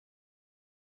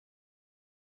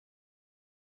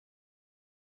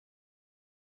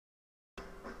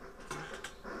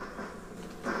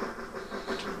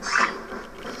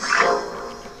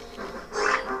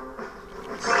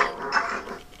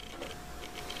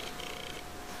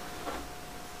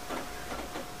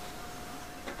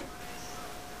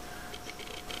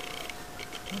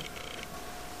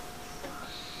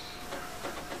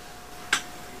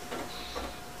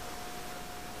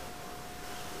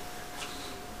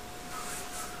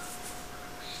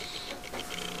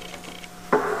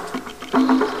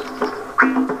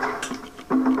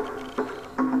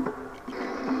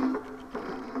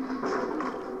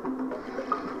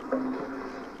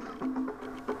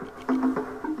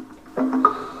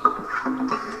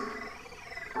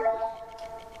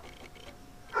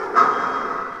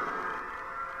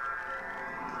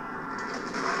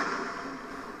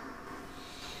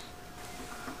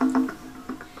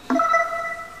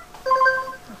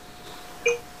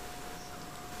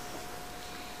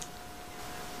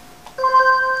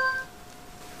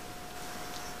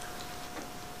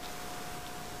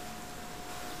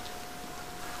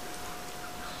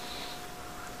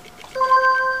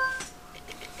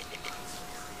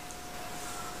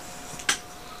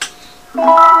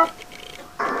I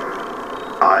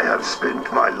have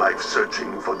spent my life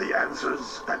searching for the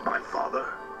answers that my father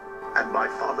and my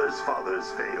father's fathers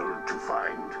failed to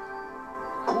find.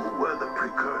 Who were the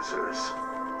Precursors?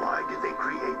 Why did they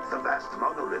create the vast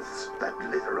monoliths that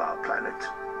litter our planet?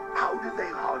 How did they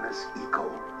harness eco,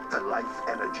 the life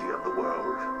energy of the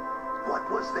world?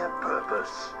 What was their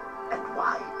purpose? And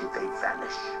why did they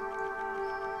vanish?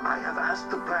 I have asked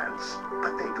the plants,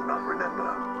 but they do not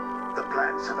remember. The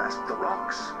plants have asked the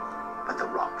rocks, but the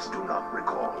rocks do not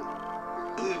recall.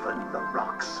 Even the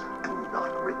rocks do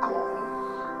not recall.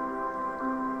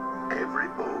 Every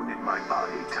bone in my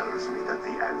body tells me that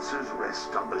the answers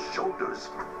rest on the shoulders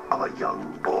of a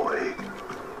young boy,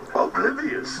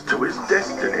 oblivious to his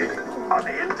destiny,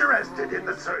 uninterested in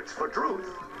the search for truth,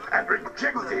 and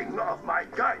rejecting of my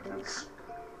guidance.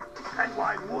 And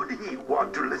why would he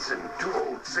want to listen to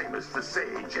old Samus the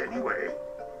Sage anyway?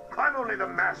 I'm only the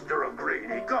master of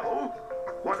green eco,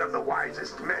 one of the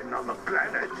wisest men on the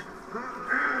planet.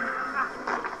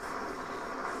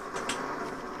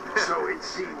 So it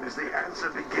seems the answer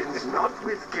begins not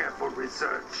with careful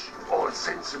research or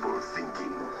sensible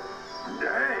thinking.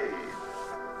 Nay,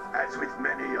 as with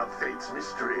many of fate's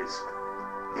mysteries,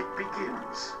 it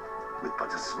begins with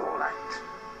but a small act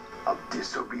of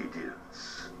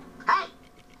disobedience. Hey!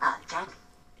 Jak,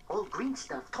 old green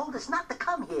stuff told us not to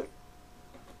come here.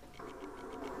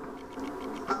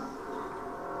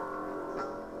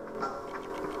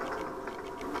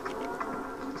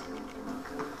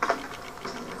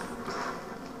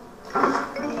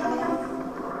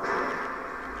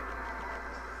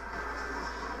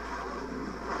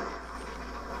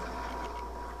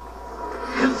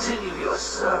 Continue your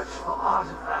search for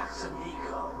artifacts and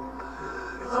eco.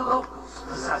 If the locals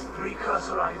possess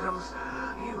precursor items,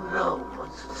 you know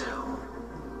what to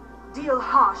do. Deal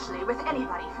harshly with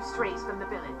anybody who strays from the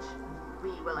village.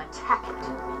 We will attack it in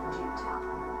due time.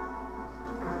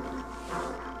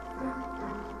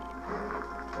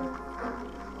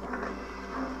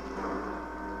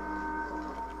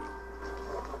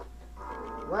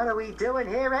 What are we doing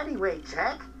here anyway,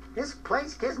 Jak? This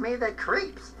place gives me the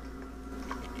creeps.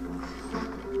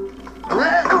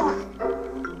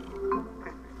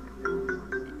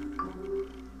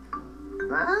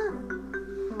 Huh?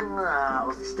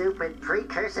 Oh, stupid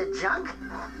precursor junk.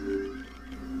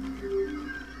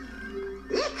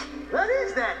 Eek! What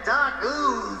is that dark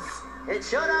ooze? It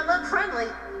sure don't look friendly.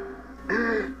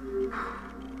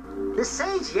 The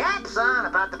sage yaps on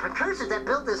about the precursors that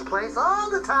built this place all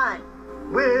the time.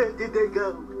 Where did they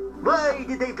go? Why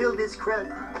did they build this crap?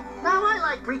 Now, I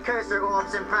like precursor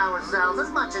orbs and power cells as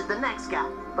much as the next guy.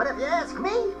 But if you ask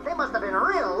me, they must have been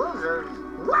real losers.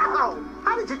 Wow!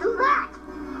 How did you do that?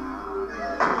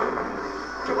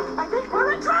 I think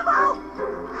we're in trouble!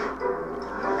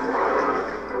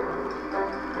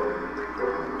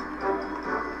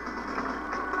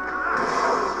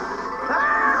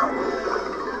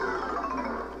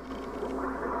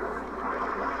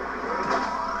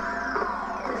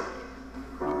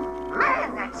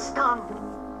 Man, that stung!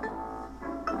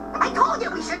 I told you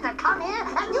we shouldn't have come here,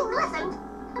 and you listened!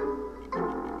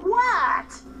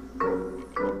 What?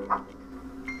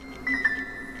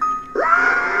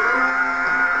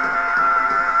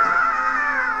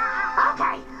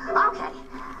 Okay.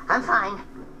 I'm fine.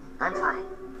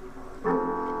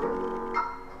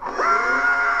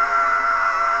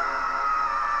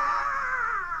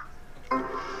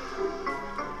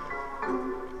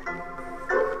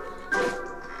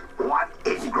 What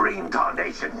in green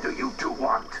tarnation do you two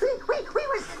want?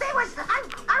 I was...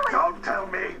 Don't tell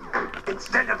me.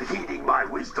 Instead of heeding my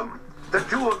wisdom, the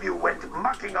two of you went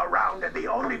mucking around in the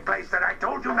only place that I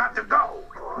told you not to go.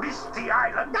 Misty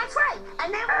Island. That's right,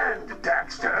 and then... And,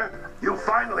 Daxter, you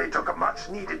finally took a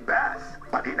much-needed bath,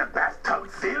 but in a bathtub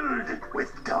filled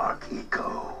with dark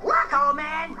eco. Look, old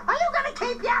man, are you gonna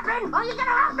keep yapping, or are you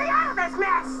gonna help me out of this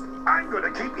mess? I'm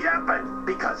gonna keep yapping,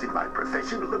 because in my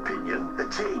professional opinion, the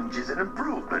change is an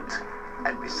improvement.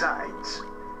 And besides,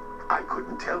 I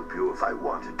couldn't help you if I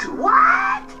wanted to.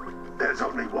 What? There's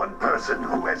only one person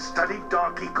who has studied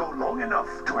dark eco long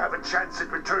enough to have a chance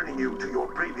at returning you to your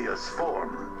previous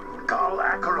form. Carl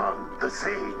Acheron, the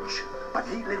Sage. But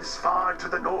he lives far to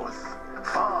the north.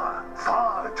 Far,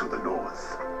 far to the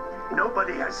north.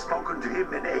 Nobody has spoken to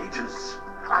him in ages.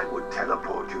 I would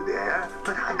teleport you there,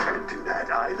 but I can't do that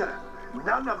either.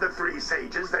 None of the three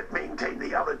sages that maintain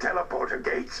the other teleporter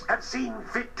gates have seen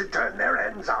fit to turn their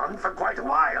ends on for quite a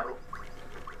while.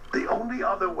 The only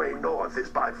other way north is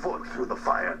by foot through the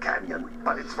Fire Canyon,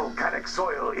 but its volcanic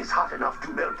soil is hot enough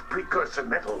to melt precursor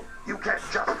metal. You can't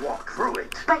just walk through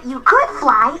it. But you could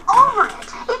fly over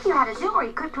it if you had a zoomer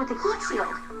equipped with a heat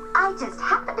shield. I just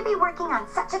happen to be working on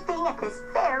such a thing at this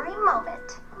very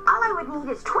moment. All I would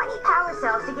need is 20 power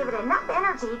cells to give it enough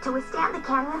energy to withstand the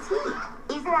canyon's heat.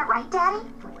 Isn't that right, Daddy?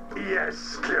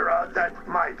 Yes, Kira, that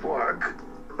might work.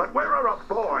 But where are a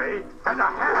boy and a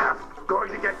half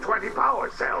going to get 20 power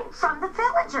cells? From the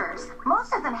villagers.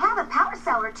 Most of them have a power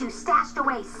cell or two stashed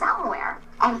away somewhere.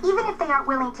 And even if they aren't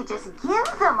willing to just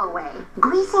give them away,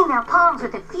 greasing their palms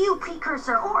with a few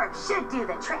precursor orbs should do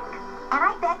the trick. And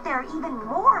I bet there are even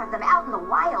more of them out in the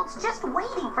wilds just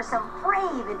waiting for some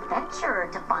brave adventurer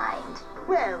to find.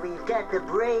 Well, we've got the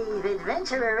brave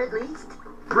adventurer at least.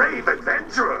 Brave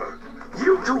adventurer!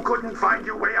 You two couldn't find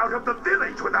your way out of the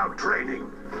village without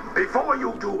training. Before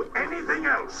you do anything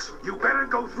else, you better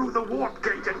go through the warp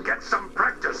gate and get some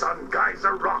practice on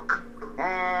Geyser Rock.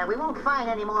 We won't find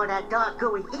any more of that dark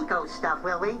gooey eco stuff,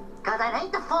 will we? Cause I'd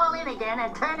hate to fall in again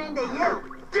and turn into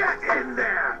you. Get in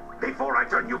there before I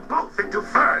turn you both into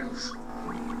ferns.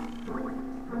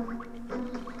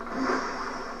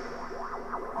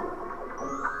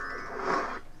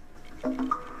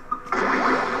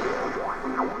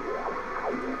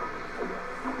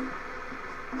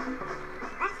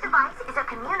 This device is a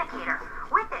communicator.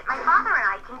 With it, my father and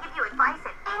I can give you advice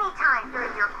at any time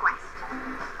during your quest.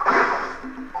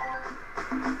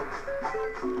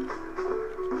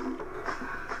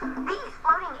 These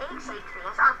floating egg-shaped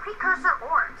things are precursor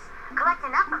orbs. Collect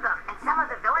enough of them, and some of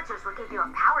the villagers will give you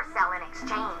a power cell in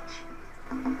exchange.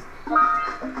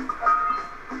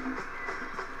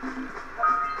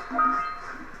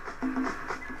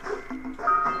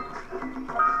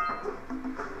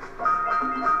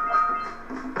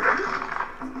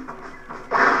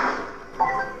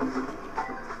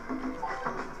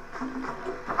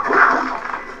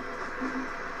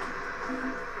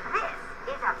 This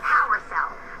is a power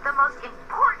cell, the most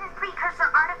important precursor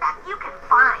artifact you can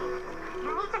find.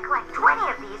 You need to collect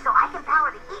 20 of these so I can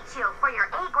power the heat shield for your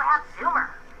A-Grab zoomer.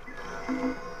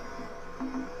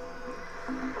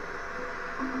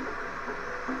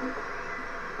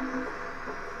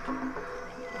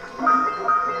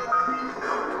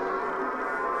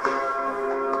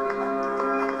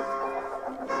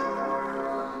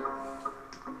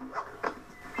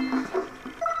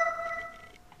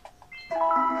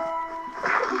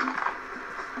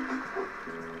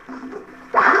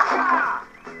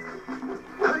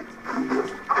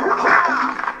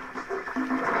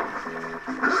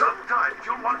 Sometimes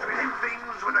you'll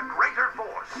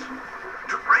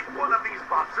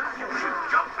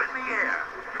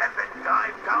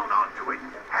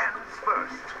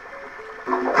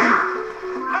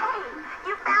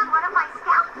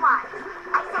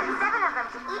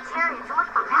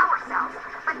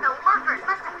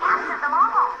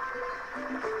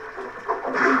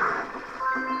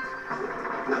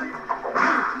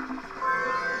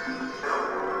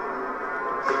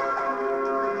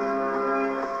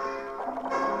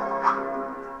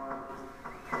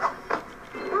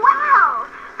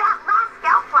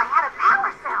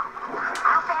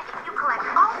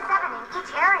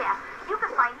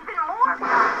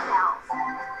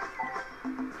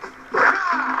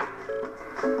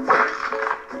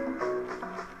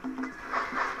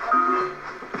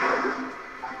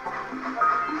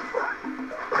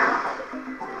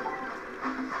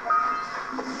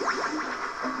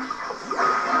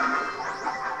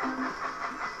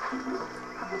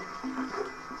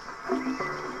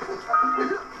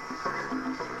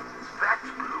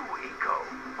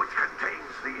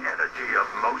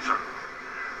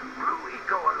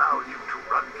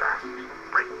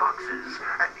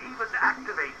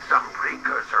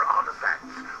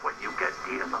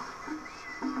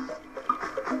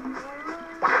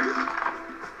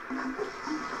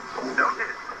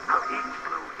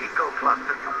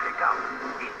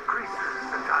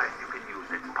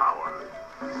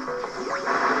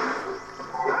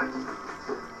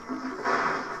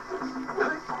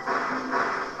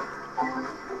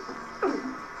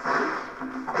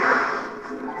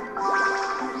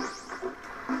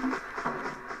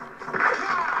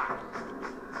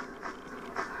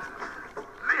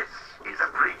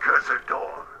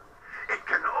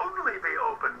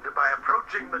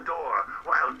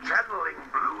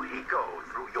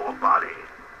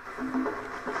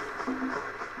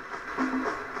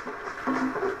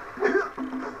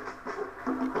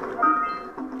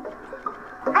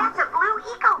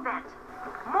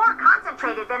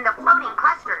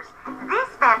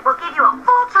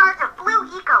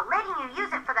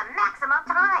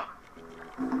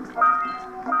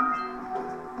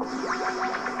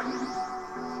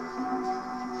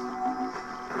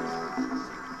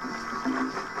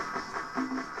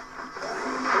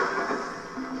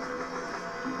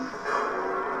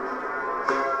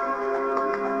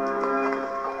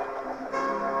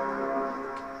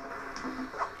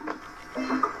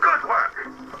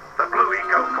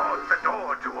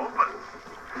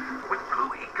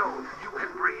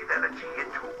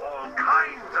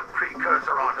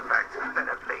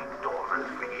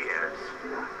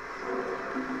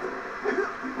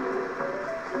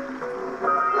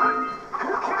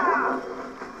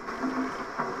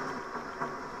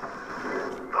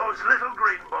Those little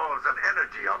green balls of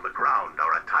energy on the ground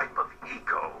are a type of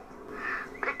eco.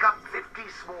 Pick up 50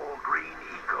 small green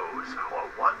ecos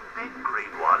or one big green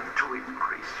one to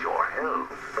increase your health.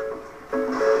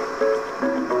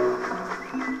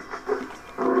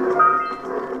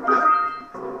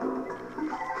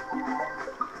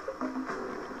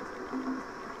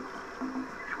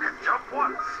 You can jump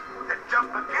once, then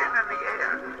jump again in the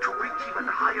air to reach even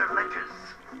higher ledges.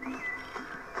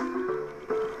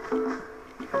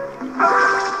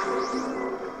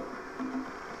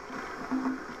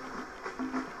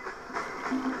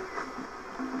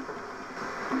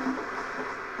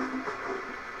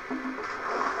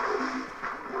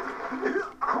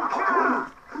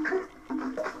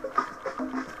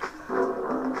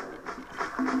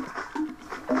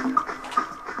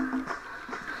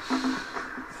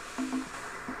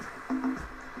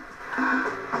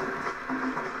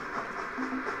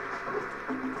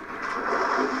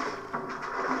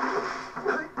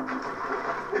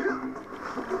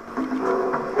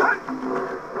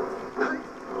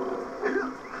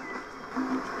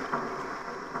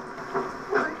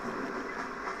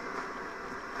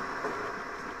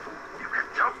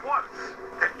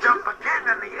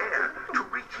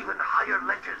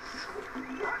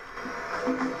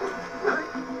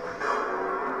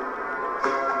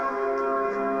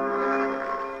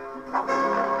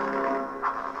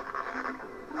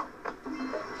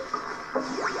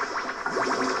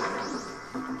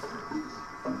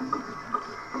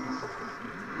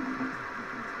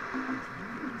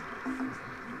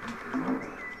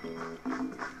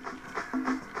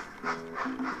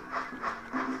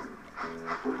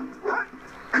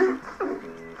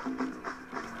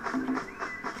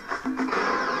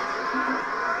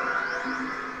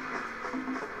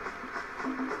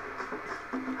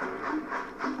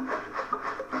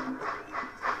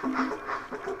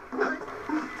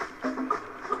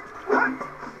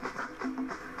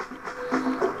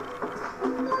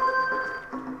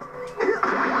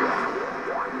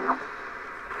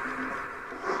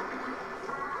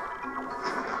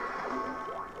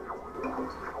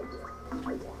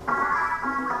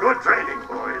 Good training,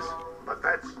 boys, but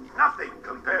that's nothing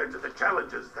compared to the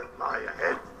challenges that lie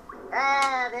ahead.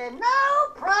 Then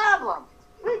no problem.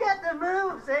 We got the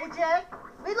moves, eh, Jack?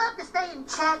 We'd love to stay and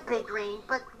chat, Big Green,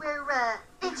 but we're,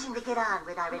 itching to get on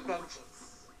with our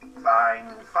adventures.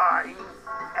 Fine, fine.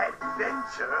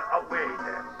 Adventure away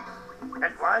then.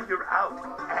 And while you're out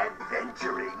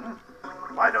adventuring,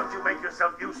 why don't you make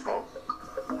yourself useful?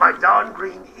 My darn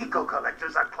green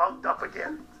eco-collectors are clogged up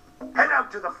again. Head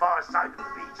out to the far side of the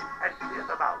beach and clear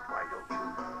them out, why don't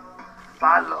you?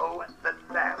 Follow the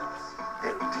lamps.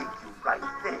 They'll take you right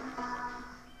there.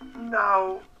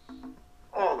 Now,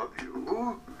 all of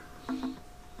you,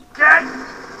 get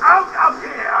out of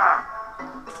here!